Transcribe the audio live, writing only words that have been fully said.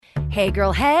Hey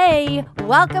girl, hey!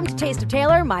 Welcome to Taste of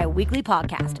Taylor, my weekly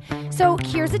podcast. So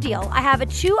here's the deal. I have a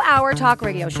 2-hour talk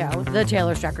radio show, The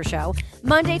Taylor Strecker Show,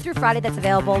 Monday through Friday that's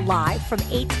available live from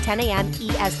 8 to 10 a.m.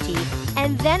 EST,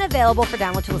 and then available for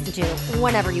download to listen to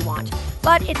whenever you want.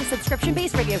 But it's a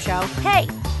subscription-based radio show. Hey,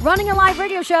 running a live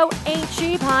radio show ain't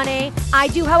cheap, honey. I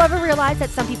do, however, realize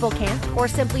that some people can't or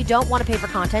simply don't want to pay for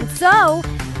content, so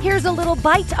here's a little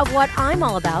bite of what I'm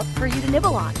all about for you to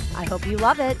nibble on. I hope you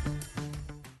love it.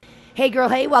 Hey girl,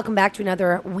 hey, welcome back to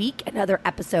another week, another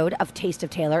episode of Taste of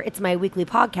Taylor. It's my weekly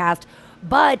podcast,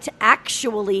 but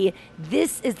actually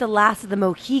this is the last of the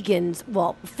Mohegans,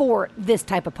 well, for this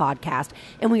type of podcast,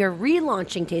 and we are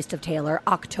relaunching Taste of Taylor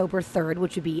October 3rd,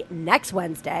 which would be next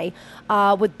Wednesday,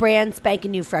 with brand spanking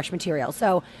new fresh material.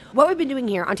 So what we've been doing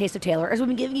here on Taste of Taylor is we've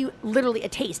been giving you literally a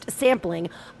taste, a sampling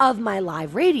of my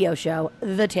live radio show,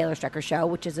 The Taylor Strecker Show,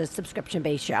 which is a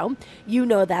subscription-based show. You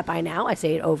know that by now. I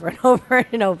say it over and over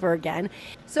and over again.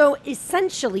 So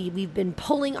essentially, we've been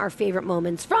pulling our favorite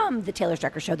moments from The Taylor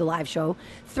Strecker Show, the live show,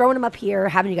 throwing them up here,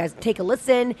 having you guys take a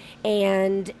listen,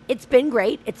 and it's been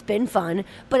great. It's been fun,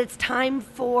 but it's time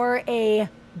for a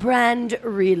brand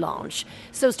relaunch.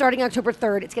 So starting October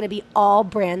 3rd, it's going to be all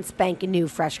brand spanking new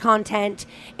fresh content,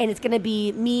 and it's going to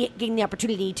be me getting the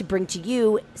opportunity to bring to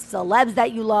you celebs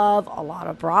that you love, a lot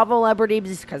of Bravo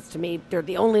celebrities, because to me, they're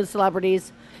the only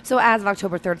celebrities. So as of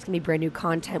October 3rd, it's going to be brand new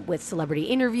content with celebrity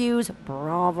interviews,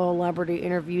 Bravo celebrity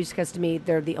interviews, because to me,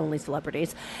 they're the only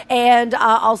celebrities. And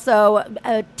also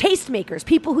tastemakers,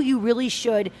 people who you really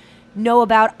should know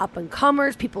about,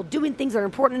 up-and-comers, people doing things that are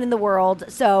important in the world.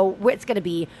 So it's going to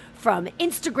be from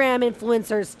Instagram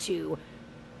influencers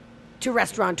to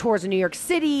restaurateurs in New York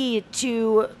City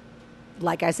to,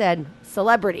 like I said,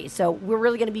 celebrities. So we're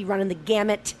really going to be running the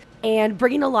gamut and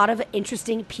bringing a lot of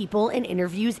interesting people and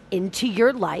interviews into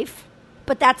your life.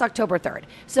 But that's October 3rd.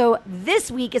 So this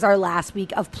week is our last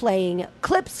week of playing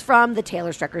clips from The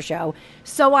Taylor Strecker Show.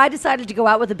 So I decided to go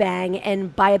out with a bang.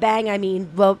 And by a bang, I mean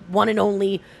the one and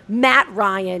only Matt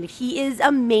Ryan. He is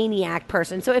a maniac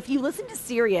person. So if you listen to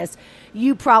Sirius,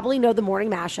 you probably know the morning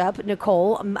mashup,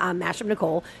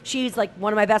 Nicole. She's like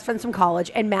one of my best friends from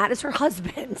college, and Matt is her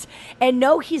husband. And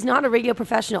no, he's not a radio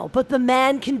professional, but the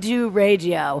man can do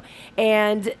radio.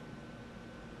 And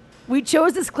we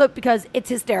chose this clip because it's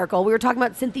hysterical. We were talking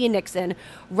about Cynthia Nixon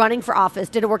running for office.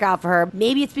 Didn't work out for her.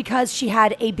 Maybe it's because she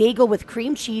had a bagel with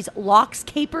cream cheese, lox,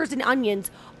 capers, and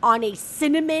onions on a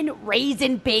cinnamon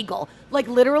raisin bagel. Like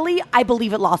literally, I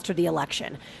believe it lost her the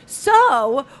election.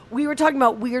 So we were talking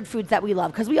about weird foods that we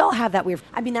love because we all have that weird.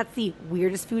 I mean, that's the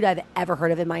weirdest food I've ever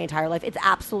heard of in my entire life. It's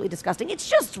absolutely disgusting. It's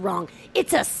just wrong.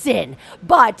 It's a sin.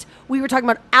 But we were talking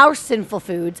about our sinful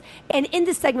foods. And in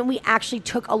this segment, we actually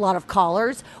took a lot of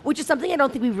callers, which is something I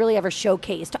don't think we really ever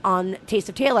showcased on Taste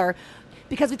of Taylor,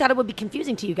 because we thought it would be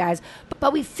confusing to you guys.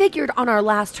 But we figured on our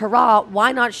last hurrah,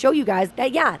 why not show you guys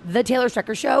that, yeah, The Taylor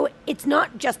Strecker Show, it's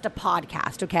not just a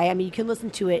podcast, okay? I mean, you can listen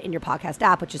to it in your podcast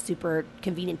app, which is super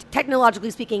convenient,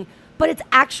 technologically speaking, but it's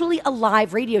actually a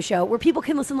live radio show where people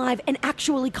can listen live and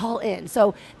actually call in.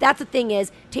 So that's the thing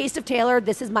is, Taste of Taylor,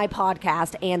 this is my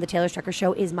podcast, and The Taylor Strecker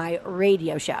Show is my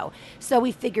radio show. So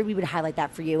we figured we would highlight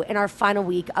that for you in our final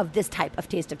week of this type of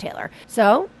Taste of Taylor.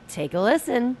 So take a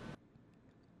listen.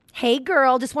 Hey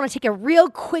girl, just want to take a real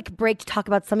quick break to talk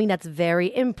about something that's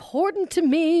very important to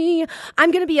me.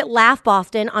 I'm going to be at Laugh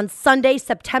Boston on Sunday,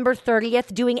 September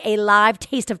 30th, doing a live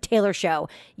Taste of Taylor show.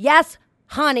 Yes,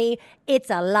 honey, it's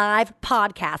a live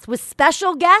podcast with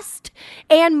special guest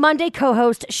and Monday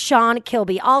co-host Sean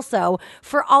Kilby. Also,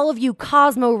 for all of you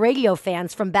Cosmo radio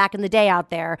fans from back in the day out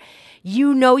there,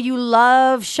 you know you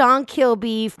love Sean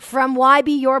Kilby from Why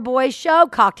Be Your Boy show,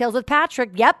 Cocktails with Patrick.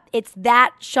 Yep, it's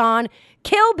that Sean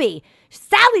Kilby,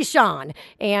 Sally Sean,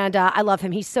 and I love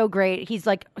him. He's so great. He's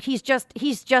just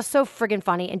so friggin'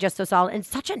 funny and just so solid and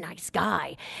such a nice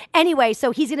guy. Anyway,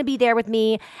 so he's gonna be there with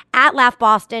me at Laugh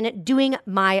Boston doing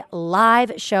my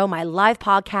live show, my live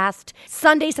podcast,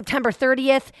 Sunday, September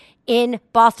 30th in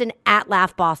Boston at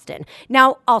Laugh Boston.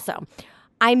 Now, also,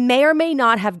 I may or may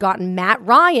not have gotten Matt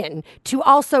Ryan to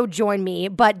also join me,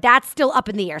 but that's still up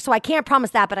in the air. So I can't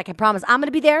promise that, but I can promise I'm going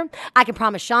to be there. I can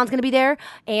promise Sean's going to be there.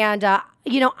 And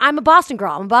you know, I'm a Boston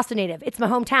girl. I'm a Boston native. It's my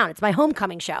hometown. It's my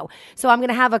homecoming show. So I'm going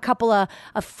to have a couple of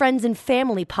friends and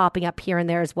family popping up here and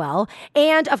there as well.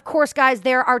 And of course, guys,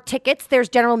 there are tickets. There's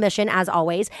general admission as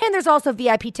always. And there's also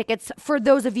VIP tickets for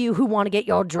those of you who want to get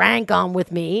your drink on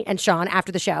with me and Sean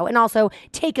after the show. And also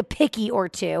take a picky or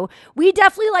two. We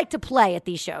definitely like to play at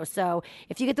these shows. So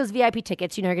if you get those VIP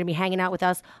tickets, you know you're going to be hanging out with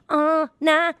us all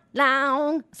night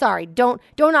long. Sorry, don't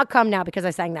not come now because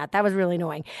I sang that. That was really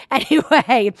annoying.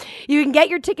 Anyway, you can can get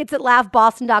your tickets at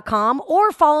laughboston.com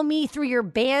or follow me through your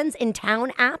Bands in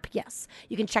Town app. Yes,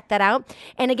 you can check that out.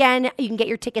 And again, you can get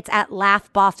your tickets at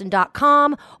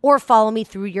laughboston.com or follow me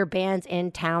through your Bands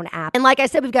in Town app. And like I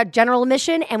said, we've got general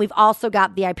admission and we've also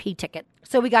got VIP tickets.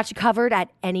 So we got you covered at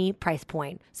any price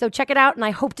point. So check it out, and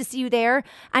I hope to see you there.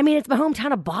 I mean, it's my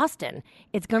hometown of Boston.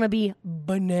 It's going to be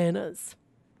bananas.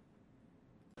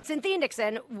 Cynthia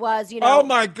Nixon was, Oh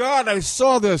my God, I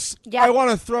saw this. Yeah. I want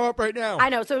to throw up right now. I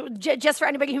know. So just for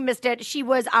anybody who missed it, she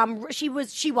was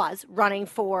running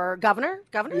for governor.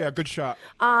 Yeah, good shot.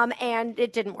 And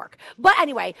it didn't work. But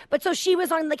anyway, so she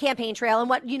was on the campaign trail, and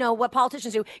what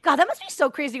politicians do. God, that must be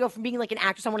so crazy to go from being like an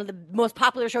actress on one of the most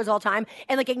popular shows of all time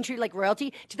and like getting treated like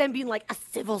royalty to then being like a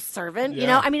civil servant. Yeah. You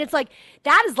know, I mean, it's like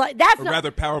that's a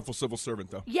rather powerful civil servant,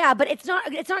 though. Yeah, but it's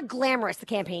not glamorous, the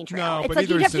campaign trail. No, it's but like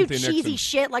neither you have is to do Cynthia cheesy Nixon.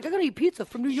 shit. Like, I'm going to eat pizza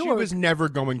from New York. She was never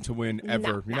going to win,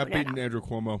 ever. No, You're not beating Andrew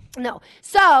Cuomo. No.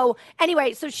 So,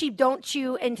 anyway, don't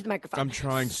chew into the microphone. I'm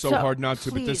trying so hard not to,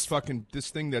 please. but this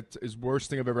thing that is worst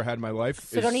thing I've ever had in my life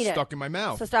don't eat is it. stuck in my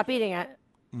mouth. So stop eating it.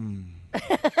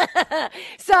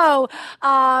 So,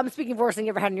 speaking of worst thing you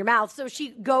ever had in your mouth, so she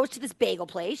goes to this bagel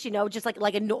place, just like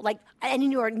any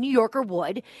New Yorker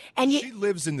would, and she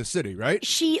lives in the city, right?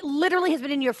 She literally has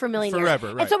been in New York for a million years. Forever,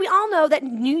 right. And so we all know that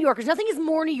New Yorkers, nothing is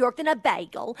more New York than a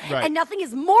bagel, right. and nothing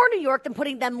is more New York than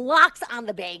putting them lox on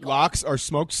the bagel. Lox are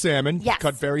smoked salmon, Yes.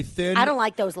 cut very thin. I don't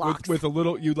like those lox. With a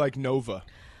little, you like Nova.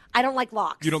 I don't like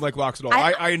lox. You don't like lox at all.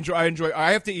 I enjoy.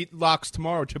 I have to eat lox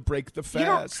tomorrow to break the fast. You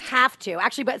don't have to.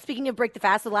 Actually, but speaking of break the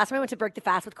fast, the last time I went to break the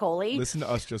fast with Coley. Listen to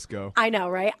us just go. I know,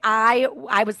 right? I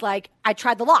was like, I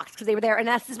tried the lox because they were there. And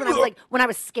that's just when I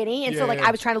was skinny. And so Yeah.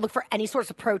 I was trying to look for any sorts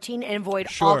of protein and avoid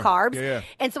all carbs. Yeah.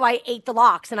 And so I ate the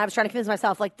lox and I was trying to convince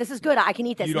myself, like, this is good. I can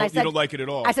eat this. You And don't like it at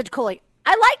all. I said to Coley,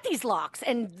 I like these lox,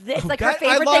 and it's like her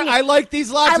favorite thing. I like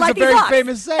these lox. I like it's a these very lox.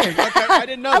 famous saying. Okay, I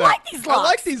didn't know I that. like these lox. I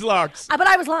like these lox. But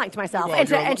I was lying to myself Well, and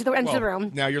to the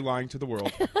room. Now you're lying to the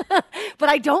world. But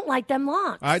I don't like them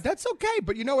lox. That's okay.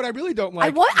 But you know what I really don't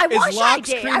like? I wish is I lox,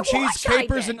 did. cream I cheese, wish I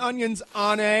capers, did. and onions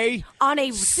on a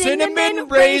cinnamon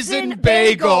raisin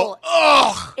bagel.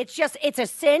 Ugh. It's a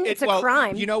sin. It's a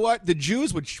crime. You know what? The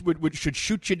Jews should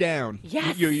shoot you down.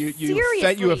 Yes, you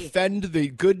seriously. offend the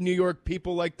good New York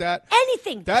people like that.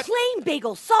 Anything. Plain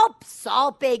bagel,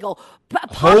 salt bagel,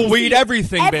 whole wheat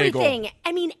everything bagel.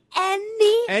 I mean,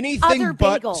 anything other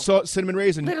but bagel. cinnamon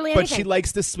raisin. Literally but anything. she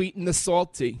likes the sweet and the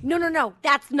salty. No.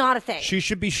 That's not a thing. She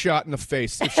should be shot in the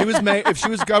face. If she was if she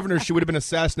was governor, she would have been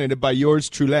assassinated by yours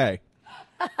truly.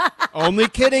 Only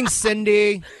kidding,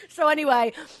 Cindy. So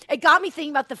anyway, it got me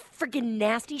thinking about the freaking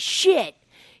nasty shit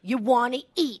you want to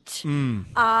eat in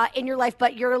your life,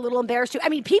 but you're a little embarrassed to. I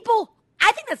mean, people.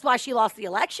 I think that's why she lost the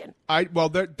election.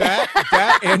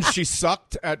 That and she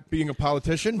sucked at being a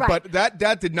politician, Right. but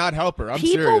that did not help her. I'm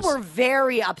People serious. were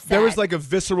very upset. There was like a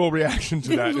visceral reaction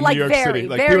to that in Like New York very, City.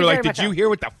 Like very, people were very like, much "Did you so. hear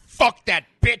what the fuck that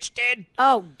bitch did?"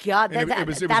 Oh God, And it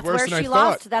was that's worse where than I she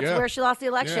lost. thought. That's Yeah. where she lost the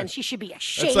election. Yeah. She should be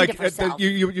ashamed It's like of herself.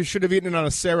 you should have eaten it on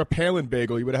a Sarah Palin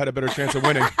bagel. You would have had a better chance of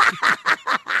winning.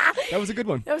 That was a good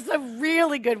one. That was a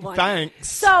really good one.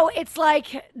 Thanks. So it's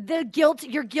like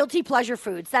your guilty pleasure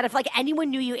foods that if like anyone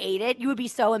knew you ate it, you would be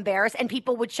so embarrassed and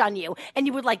people would shun you and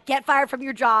you would like get fired from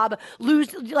your job,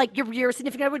 lose like your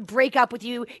significant other would break up with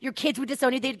you, your kids would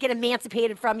disown you, they'd get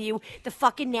emancipated from you. The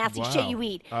fucking nasty shit you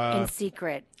eat in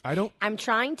secret. I'm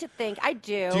trying to think. I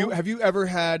do. Have you ever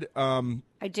had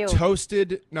I do.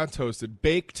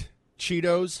 baked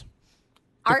Cheetos?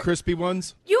 The crispy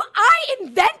ones? I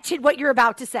invented what you're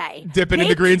about to say. Dip it in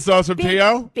the green sauce with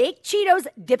P.O.? Baked Cheetos,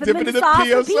 dip them in the the sauce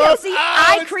P.O. with P.O. See,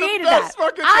 I it's created the best that.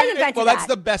 fucking I thing. invented Well, that. that's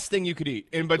the best thing you could eat.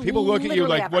 And but people look at you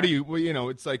Literally like, what ever. are you? Well, you know,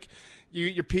 it's like you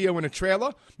eat your P.O. in a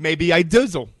trailer. Maybe I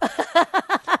dizzle.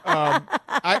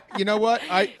 You know what?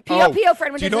 P.O. for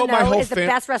anyone do you who know doesn't my know, whole is the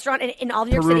best restaurant in all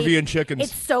New York City. Peruvian chickens.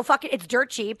 It's so it's dirt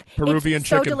cheap. Peruvian it's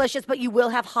so chicken. delicious, but you will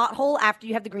have hot hole after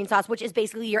you have the green sauce, which is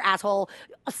basically your asshole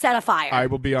set afire. I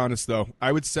will be honest, though.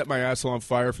 I would set my asshole on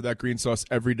fire for that green sauce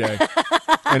every day.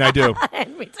 And I do.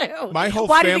 And me too. My whole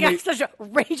Why family. do you think I have such a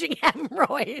raging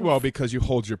hemorrhoid? Well, because you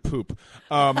hold your poop.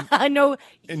 No,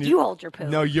 you hold your poop.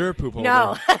 No, you're a poop holder.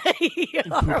 No. You're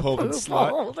poop a holding poop slut.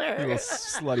 holder. You little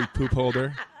slutty poop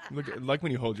holder. Like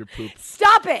when you hold your poop.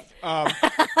 Stop it.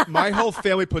 My whole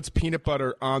family puts peanut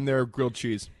butter on their grilled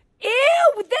cheese.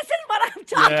 Ew, this is what I'm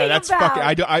talking Yeah, that's about.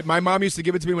 fucking. My mom used to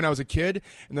give it to me when I was a kid,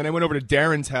 and then I went over to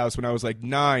Darren's house when I was like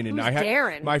 9, and Who's I had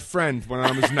Darren? my friend when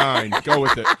I was 9. Go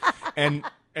with it,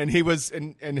 and he was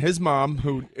and his mom,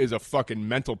 who is a fucking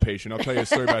mental patient. I'll tell you a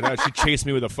story about that. She chased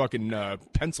me with a fucking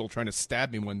pencil, trying to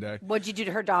stab me one day. What'd you do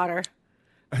to her daughter?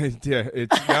 Yeah,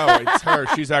 it's her.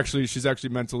 She's actually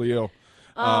mentally ill.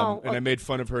 And I made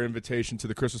fun of her invitation to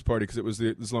the Christmas party because it was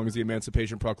as long as the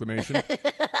Emancipation Proclamation.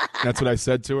 That's what I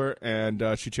said to her,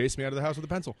 and she chased me out of the house with a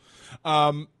pencil.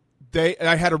 I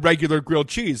had a regular grilled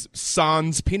cheese,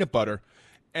 sans peanut butter.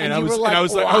 And I was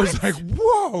like,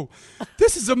 whoa,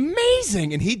 this is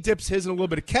amazing. And he dips his in a little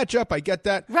bit of ketchup. I get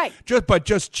that. Right.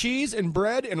 Just cheese and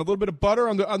bread and a little bit of butter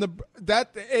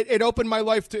it opened my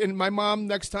life to. And my mom,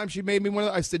 next time she made me one of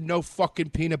those, I said, no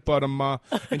fucking peanut butter, Ma.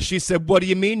 And she said, what do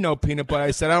you mean no peanut butter?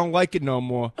 I said, I don't like it no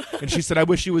more. And she said, I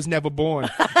wish you was never born.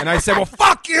 And I said, well,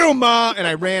 fuck you, Ma. And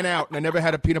I ran out and I never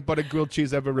had a peanut butter grilled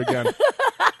cheese ever again.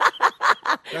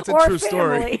 That's a true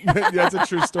story. That's a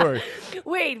true story.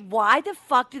 Wait, why the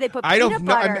fuck do they put peanut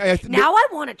butter? Now I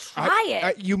want to try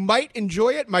it. You might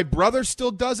enjoy it. My brother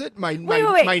still does it. My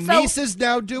Wait. nieces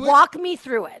now do it. Walk me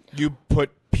through it. You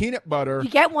put peanut butter. You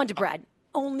get Wonder Bread.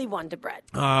 Only Wonder Bread.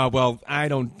 Well, I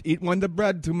don't eat Wonder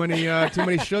Bread. Too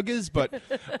many sugars. But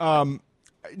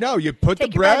no, you put the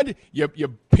bread. You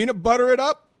peanut butter it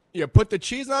up. You put the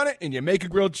cheese on it, and you make a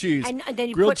grilled cheese. And then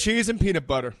you grilled cheese and peanut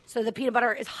butter. So the peanut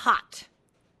butter is hot.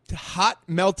 Hot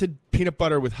melted peanut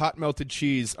butter with hot melted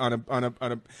cheese on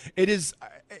a.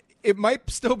 It might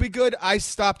still be good. I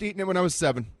stopped eating it when I was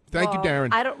 7. Thank you,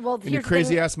 Darren. I don't. Well, and your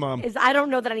crazy ass mom. I don't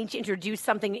know that I need to introduce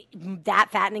something that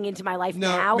fattening into my life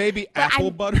now. No, maybe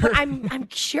apple butter. But I'm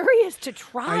curious to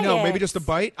try. I know. it. Maybe just a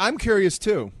bite. I'm curious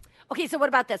too. Okay, so what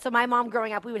about this? So my mom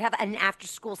growing up, we would have an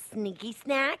after-school sneaky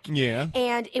snack. Yeah.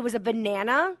 And it was a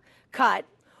banana cut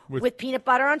with peanut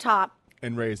butter on top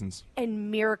and raisins and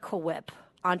Miracle Whip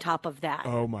on top of that.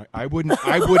 Oh my! I wouldn't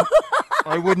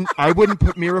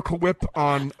put Miracle Whip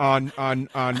on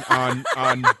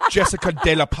Jessica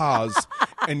De La Paz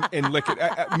and lick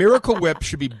it. Miracle Whip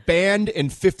should be banned in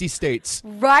 50 states.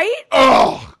 Right?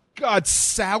 Oh God,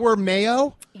 sour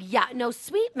mayo. Yeah, no,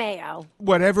 sweet mayo.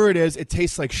 Whatever it is, it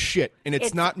tastes like shit, and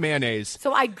it's not mayonnaise.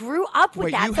 So I grew up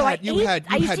with that. You had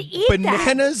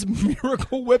bananas,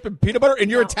 Miracle Whip, and peanut butter, and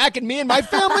you're attacking me and my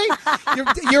family.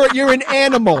 You're an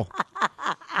animal.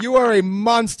 You are a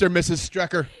monster, Mrs.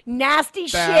 Strecker. Nasty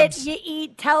Babs. shit you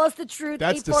eat. Tell us the truth.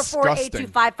 That's disgusting.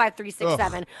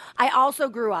 844-825-5367. I also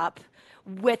grew up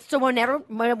with, so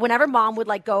whenever mom would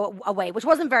like go away, which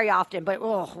wasn't very often, but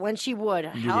when she would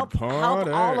help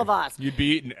all of us, you'd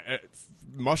be eating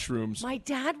mushrooms. My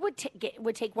dad would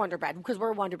take Wonder Bread because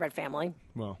we're a Wonder Bread family.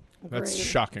 Well, that's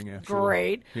shocking. Actually,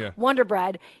 great. Yeah. Wonder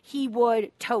Bread. He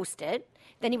would toast it.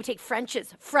 Then he would take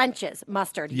French's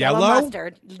mustard, yellow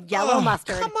mustard.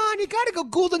 Come on, you got to go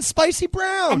golden spicy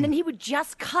brown. And then he would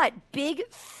just cut big,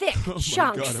 thick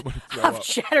chunks of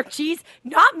cheddar cheese,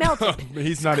 not melted.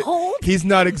 He's not. Cold. He's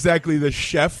not exactly the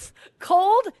chef.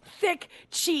 Cold, thick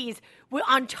cheese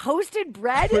on toasted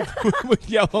bread with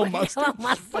yellow mustard. Yellow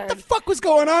mustard. What the fuck was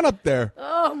going on up there?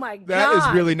 Oh my God, that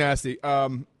is really nasty.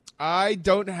 I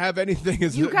don't have anything.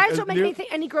 You guys don't make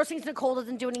any gross things. Nicole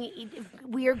doesn't do any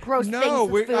weird, gross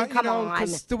things with food. Come on.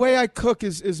 Because the way I cook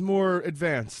is more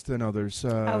advancst than others.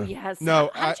 Oh, yes. No.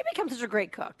 How did you become such a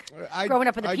great cook? Growing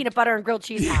up in the peanut butter and grilled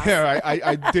cheese house. Yeah,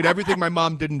 I did everything my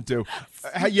mom didn't do.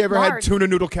 You ever had tuna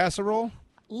noodle casserole?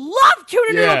 Love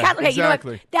tuna noodle casserole. Okay,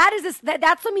 exactly. You know what?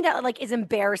 That's something that like is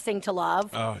embarrassing to love.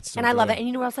 Oh, it's so and I love it. And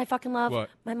you know what else I fucking love? What?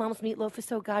 My mom's meatloaf is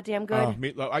so goddamn good. Oh,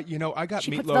 meatloaf. I got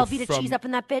she meatloaf. She puts Velveeta cheese up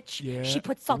in that bitch. Yeah. She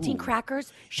puts saltine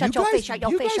crackers. Shut your face.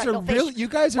 You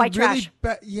guys are white really trash.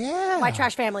 Yeah. White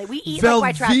trash family. We eat Velveeta? like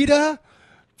white trash. Velveeta?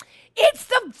 It's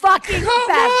the fucking Come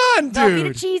best. on, dude.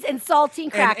 Velveeta cheese and saltine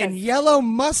crackers. And yellow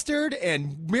mustard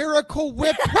and Miracle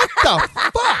Whip. What the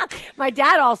fuck? My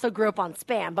dad also grew up on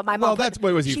Spam, but my mom.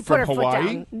 Was he from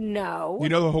Hawaii? No. You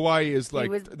know, Hawaii is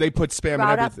like they put Spam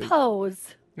in everything.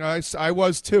 Pose. I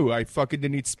was too. I fucking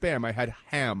didn't eat Spam. I had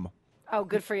ham. Oh,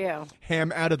 good for you.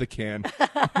 Ham out of the can.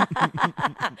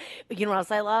 But you know what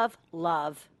else I love?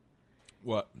 Love.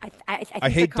 What? I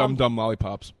hate Dum Dum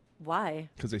lollipops. Why?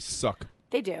 Because they suck.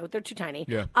 They do. They're too tiny.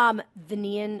 Yeah.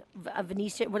 Venetian,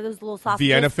 what are those little sausages?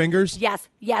 Vienna fingers? Yes.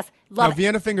 Love it.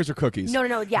 Vienna fingers are cookies.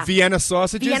 No, yeah. Vienna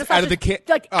sausages out of the can.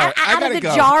 Like, I gotta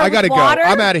go. Jar I gotta with go. water.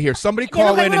 I'm out of here. Somebody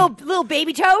call in. Little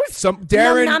baby toes.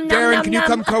 Darren, can you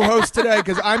come co-host today?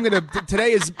 Because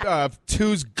today is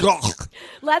Tuesday.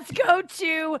 Let's go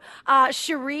to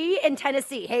Cherie in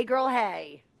Tennessee. Hey, girl,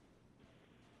 hey.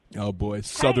 Oh, boy.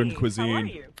 Southern cuisine. How are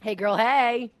you? Hey, girl,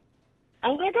 hey.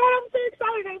 Oh my God, I'm so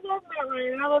excited. I love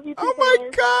Madeline. I love you too. Oh my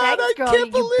God, Thanks, girl. I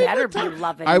can't believe you better it. be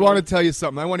loving I me. want to tell you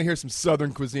something. I want to hear some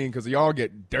Southern cuisine because y'all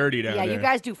get dirty down there. Yeah, you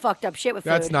guys do fucked up shit with food.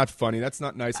 That's not funny. That's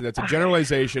not nice. That's a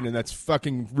generalization, and that's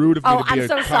fucking rude of me to be a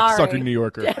sorry. cocksucking New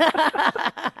Yorker.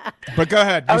 But go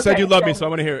ahead. You said you love me, so I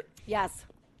want to hear it. Yes.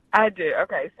 I do.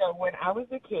 Okay, so when I was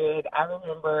a kid, I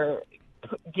remember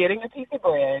getting a piece of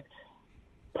bread,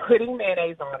 putting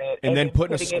mayonnaise on it, and then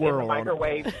putting a it in the squirrel on it.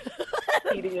 microwave,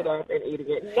 heating it up and eating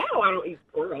it. Now I don't eat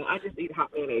squirrel. I just eat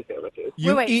hot mayonnaise sandwiches.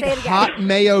 You Wait, eat say it again. hot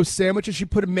mayo sandwiches? She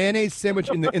put a mayonnaise sandwich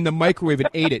in the microwave and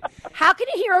ate it. How can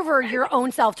you hear over your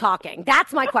own self talking?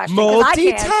 That's my question. 'Cause I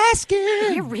can't.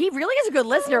 Multitasking. He really is a good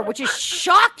listener, which is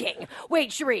shocking.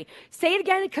 Wait, Cherie, say it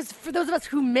again, because for those of us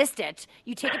who missed it,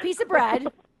 you take a piece of bread.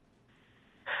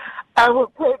 I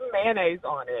would put mayonnaise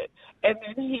on it and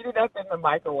then heat it up in the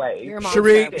microwave. Your mom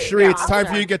Cherie, said it. Cherie, it's Yeah, time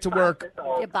for you to get to work.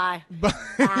 Goodbye.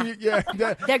 Yeah,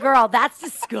 That girl, that's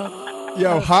disgusting.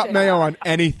 yo, hot mayo on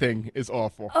anything is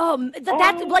awful.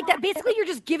 That's like that. Basically, you're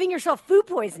just giving yourself food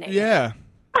poisoning. Yeah.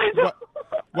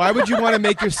 Why would you want to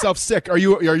make yourself sick? Are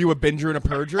you a binger and a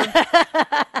purger?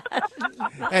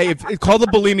 Hey, call the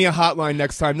bulimia hotline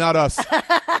next time, not us.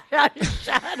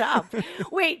 Shut up.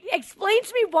 Wait, explain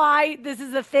to me why this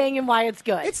is a thing and why it's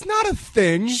good. It's not a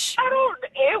thing. It's not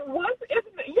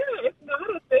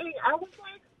a thing. I was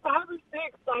like 5 or 6.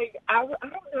 Like, I don't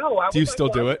know. Do you still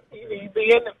do it? TV,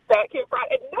 being the fat kid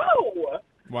Friday. No.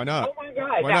 Why not? Oh my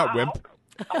God. Why not, wimp?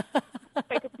 I'll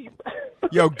take a piece.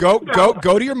 Yo, go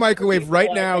to your microwave right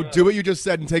now, do what you just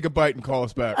said, and take a bite and call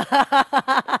us back.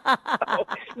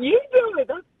 You do it.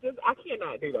 That's just, I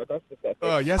cannot do that. That's disgusting.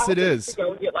 Oh, yes, it is. To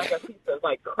go get like a piece of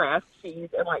like Kraft cheese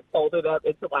and like fold it up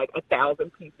into like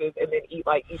 1,000 pieces and then eat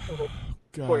like each little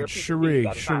square God, piece.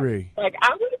 Cherie. Like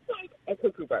I was like a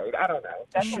cuckoo bird. I don't know.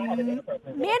 That's what I had to do.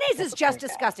 Mayonnaise is just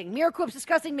disgusting. Miracle Whip's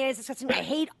disgusting. Mayonnaise is disgusting. I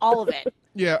hate all of it.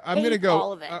 Yeah, I'm gonna Hate go.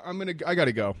 all of it. I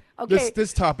gotta go. Okay.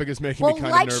 This topic is making Well, me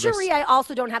kind like of nervous. Cherie, I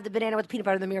also don't have the banana with peanut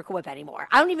butter and the Miracle Whip anymore.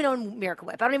 I don't even own Miracle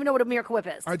Whip. I don't even know what a Miracle Whip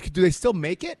is. Do they still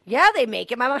make it? Yeah, they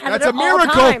make it. My mom has That's it a at all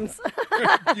miracle. times.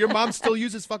 Your mom still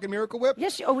uses fucking Miracle Whip?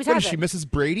 Yes, she always What has is she, it. Mrs.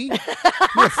 Brady? Give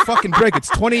me a fucking break. It's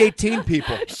 2018,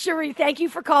 people. Cherie, thank you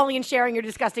for calling and sharing your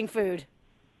disgusting food.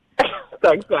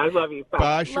 Thanks, guys. Love you. Bye.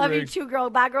 Bye, Cherie. Love you too, girl.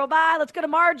 Bye, girl. Bye. Let's go to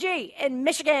Margie in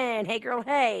Michigan. Hey, girl.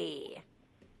 Hey.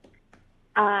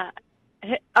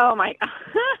 Oh my!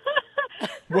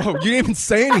 Whoa, you didn't even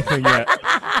say anything yet.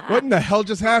 What in the hell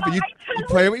just happened? You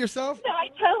playing with yourself? No, I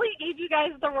totally gave you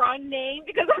guys the wrong name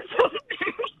because I'm so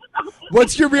embarrassed.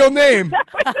 What's your real name?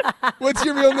 What's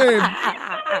your real name?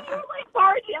 I'm like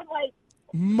Margie. I'm like,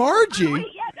 Margie? wait,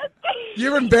 yeah, that's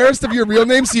You're embarrassed of your real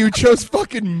name, so you chose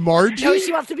fucking Margie? No,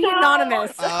 she wants to be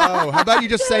anonymous. Oh, how about you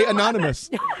just say anonymous?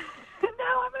 No,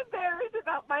 I'm embarrassed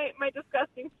about my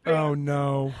disgusting food. Oh,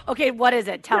 no. Okay, what is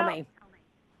it? Tell me.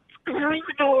 I don't even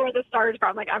know where this started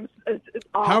from. Like, it's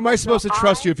awful. How am I supposed to So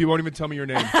trust you if you won't even tell me your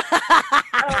name?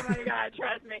 Oh my God,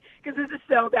 trust me, because this is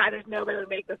so bad. There's no way to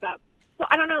make this up. So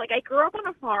I don't know. Like, I grew up on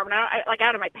a farm, and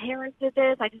I my parents did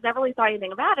this. I just never really thought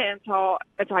anything about it until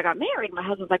I got married. My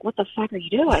husband's like, "What the fuck are you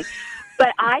doing?" But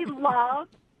I love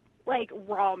like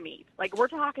raw meat. Like, we're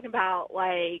talking about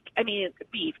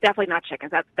beef, definitely not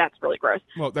chickens. That's really gross.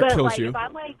 Well, that but, kills like, you. If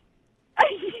I'm like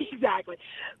exactly.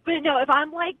 But no, if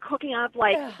I'm like cooking up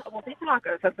like say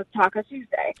tacos, since it's Taco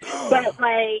Tuesday. But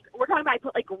like we're talking about I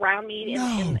put like ground meat in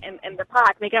the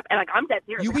pot to make up, and like I'm dead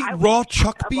serious. You Like, eat I would raw eat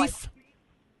chuck of, beef?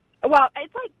 Well,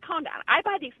 it's like, calm down. I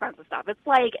buy the expensive stuff. It's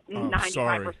like Oh,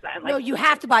 95%. Like, No, you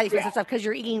have to buy these expensive stuff because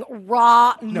you're eating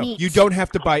raw No, meat. you don't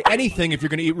have to buy anything if you're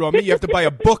going to eat raw meat. You have to buy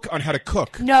a book on how to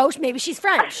cook. No, maybe she's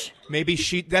French. Maybe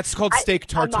that's called steak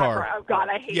I'm not tartare. right. Oh, God,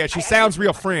 I hate Yeah, she I sounds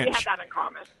real We French. have that in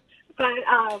common. But,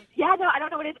 yeah, no, I don't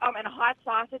know what it is. And hot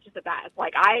sausage is the best.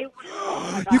 Like,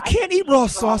 You can't eat raw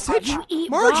sausage, You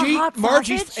eat Margie. raw hot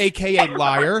Margie, sausage? aka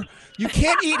liar. You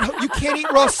can't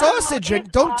eat raw sausage.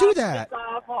 And don't do that. It's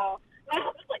awful. My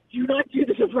husband's like, do not do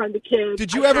this in front of the kids.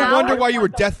 Did you ever wonder why you were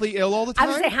deathly ill all the I time?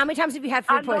 was going to say, how many times have you had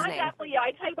food I'm not poisoning? definitely.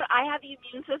 I tell you what, I have the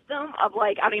immune system of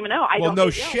like I don't even know. I Well, don't no know.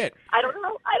 shit. I don't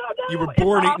know. You were It's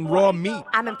born eating awful. raw meat.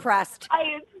 I'm impressed.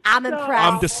 I'm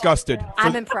impressed. I'm disgusted.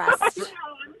 I'm impressed.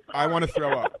 I want to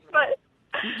throw up. But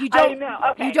You I don't. know.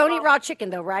 Okay, you don't eat well- raw chicken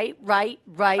though, right? Right?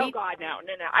 oh Right? God, no.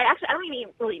 I don't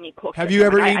even really eat cooked. Have chicken. you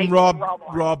ever Like, I eaten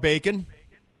eat raw bacon?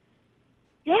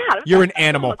 Yeah. You're an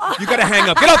animal. You got to hang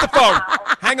up. Get off the phone.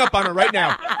 Hang up on her right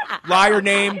now. Liar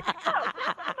name.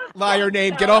 Liar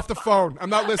name. Get off the phone. I'm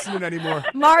not listening anymore.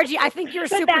 Margie, I think you're a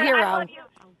But then, superhero.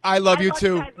 I love I you love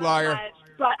too, guys so liar. much,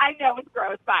 but I know it's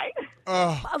gross. Bye.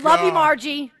 Oh, I love you, God.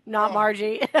 Margie. Not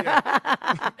Margie.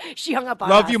 She hung up on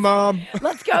Love us. you, Mom.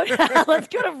 Let's go. Let's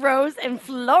go to Rose in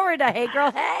Florida. Hey, girl.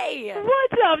 Hey.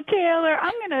 What's up, Taylor?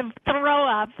 I'm gonna throw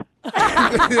up.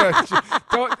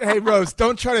 Hey, Rose,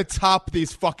 don't try to top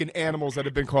these fucking animals that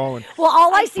have been calling. Well,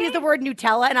 all I see is the word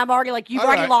Nutella, and I'm already like, you've All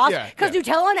already right, lost yeah, because yeah.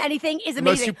 Nutella on anything is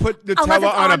Unless amazing. you put Unless Nutella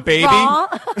it's on a baby. raw.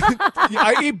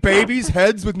 I eat babies'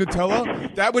 heads with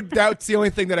Nutella. That's the only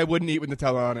thing that I wouldn't eat with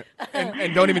Nutella on it.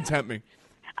 And don't even tempt me.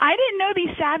 I didn't know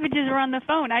these savages were on the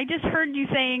phone. I just heard you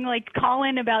saying, like, call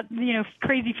in about,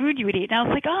 crazy food you would eat. And I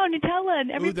was like, oh,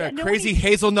 Nutella. And Ooh, that crazy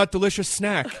hazelnut delicious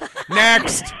snack.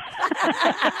 Next.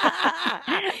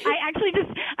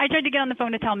 I tried to get on the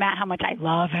phone to tell Matt how much I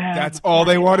love him. That's all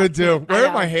they want to do. Where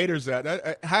are my haters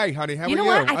at? Hi, honey. How are you?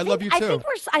 What? I love you too.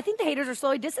 I think the haters are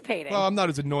slowly dissipating. Well, I'm not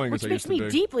as annoying as I used to be. Which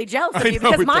makes me deeply jealous of you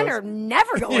because mine are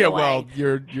never going away. Yeah, well,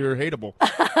 you're hateable.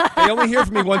 They only hear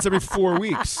from me once every 4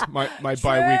 weeks. My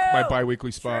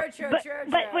bi-weekly spot. True.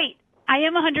 But wait. I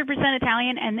am 100%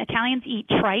 Italian, and Italians eat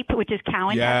tripe, which is cow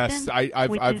intestine.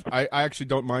 Yes, I actually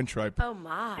don't mind tripe. Oh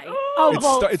my!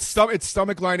 It's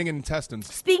stomach lining and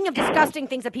intestines. Speaking of disgusting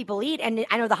things that people eat, and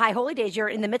I know the high holy days, you're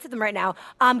in the midst of them right now.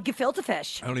 Gefilte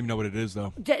fish. I don't even know what it is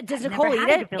though. Does Nicole eat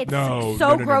it? It's no,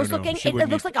 gross looking. It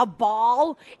looks like a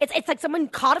ball. It's like someone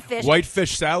caught a fish. White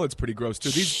fish salad's pretty gross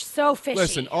too. So fishy.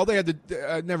 Listen, all they had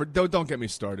to don't get me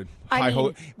started.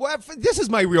 Well, this is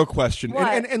my real question.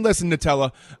 And listen,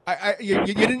 Nutella, you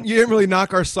didn't really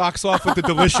knock our socks off with the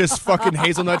delicious fucking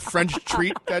hazelnut French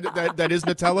treat that is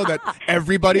Nutella that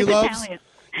everybody loves.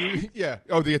 Yeah.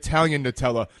 Oh, the Italian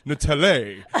Nutella,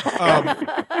 Nutelle.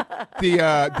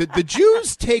 The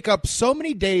Jews take up so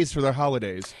many days for their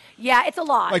holidays. Yeah, it's a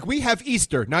lot. Like we have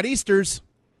Easter, not Easters.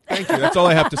 Thank you. That's all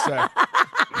I have to say.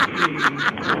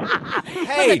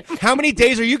 Hey, how many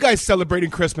days are you guys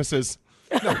celebrating Christmases?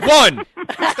 No, 1.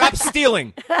 Stop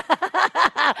stealing.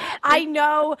 I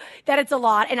know that it's a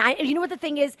lot, and you know what the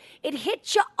thing is? It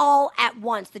hits you all at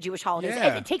once. The Jewish holidays.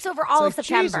 Yeah. It takes over all of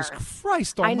September. Jesus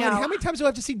Christ Almighty! I know. How many times do I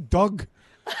have to see Doug?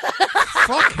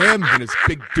 Fuck him and his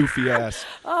big doofy ass.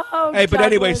 Oh, hey, but Douglas.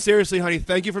 anyway, seriously, honey,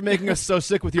 thank you for making us so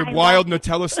sick with your wild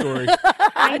Nutella story.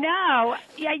 I know.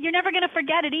 Yeah, you're never going to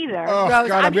forget it either. Oh, Rose,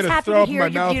 God, I'm just happy to hear your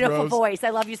mouth, beautiful Rose. voice. I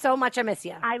love you so much. I miss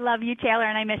you. I love you, Taylor,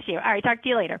 and I miss you. All right, talk to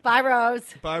you later. Bye, Rose.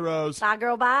 Bye, Rose. Bye,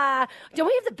 girl. Bye. Don't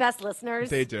we have the best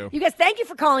listeners? They do. You guys, thank you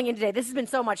for calling in today. This has been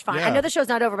so much fun. Yeah. I know the show's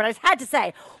not over, but I just had to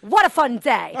say, what a fun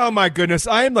day. Oh, my goodness.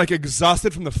 I am,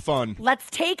 exhausted from the fun. Let's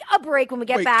take a break when we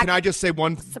get back. Can I just say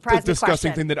one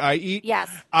disgusting thing that I eat? Yes.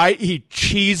 I eat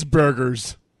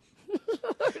cheeseburgers.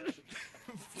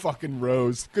 Fucking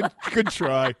Rose. Good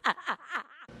try.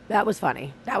 That was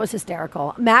funny. That was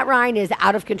hysterical. Matt Ryan is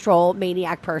out of control,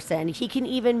 maniac person. He can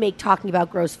even make talking about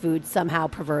gross food somehow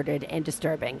perverted and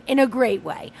disturbing in a great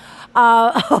way.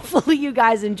 Hopefully you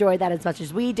guys enjoyed that as much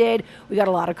as we did. We got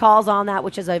a lot of calls on that,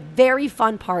 which is a very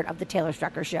fun part of the Taylor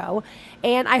Strecker Show.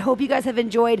 And I hope you guys have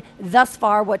enjoyed thus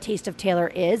far what Taste of Taylor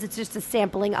is. It's just a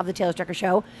sampling of the Taylor Strecker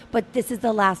Show, but this is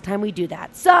the last time we do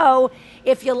that. So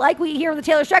if you like what you hear on the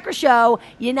Taylor Strecker Show,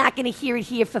 you're not going to hear it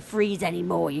here for free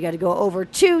anymore. You got to go over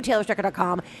to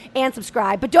TaylorStrecker.com and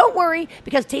subscribe. But don't worry,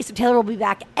 because Taste of Taylor will be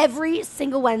back every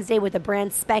single Wednesday with a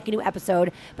brand spanking new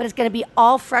episode. But it's going to be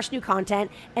all fresh new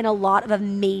content and a lot of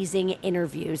amazing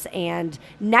interviews. And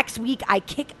next week, I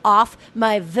kick off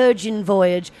my virgin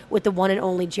voyage with the one and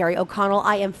only Jerry O'Connell.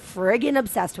 I am friggin'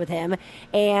 obsessed with him.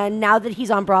 And now that he's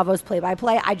on Bravo's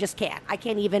play-by-play, I just can't. I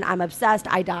can't even. I'm obsessed.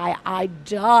 I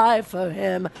die for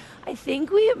him. I think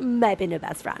we might be new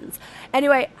best friends.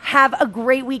 Anyway, have a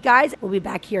great week, guys. We'll be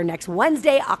back here next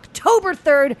Wednesday, October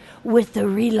 3rd, with the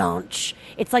relaunch.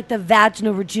 It's like the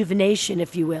vaginal rejuvenation,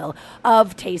 if you will,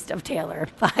 of Taste of Taylor.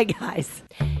 Bye, guys.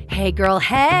 Hey, girl,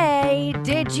 hey.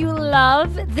 Did you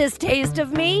love this taste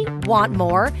of me? Want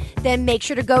more? Then make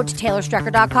sure to go to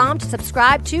TaylorStrecker.com to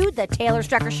subscribe to The Taylor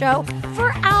Strecker Show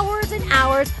for hours and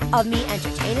hours of me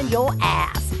entertaining your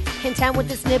ass. Content with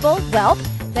this nibble? Well,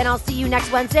 then I'll see you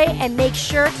next Wednesday, and make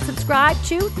sure to subscribe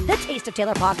to the Taste of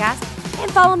Taylor podcast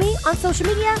and follow me on social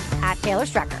media at Taylor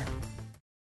Strecker.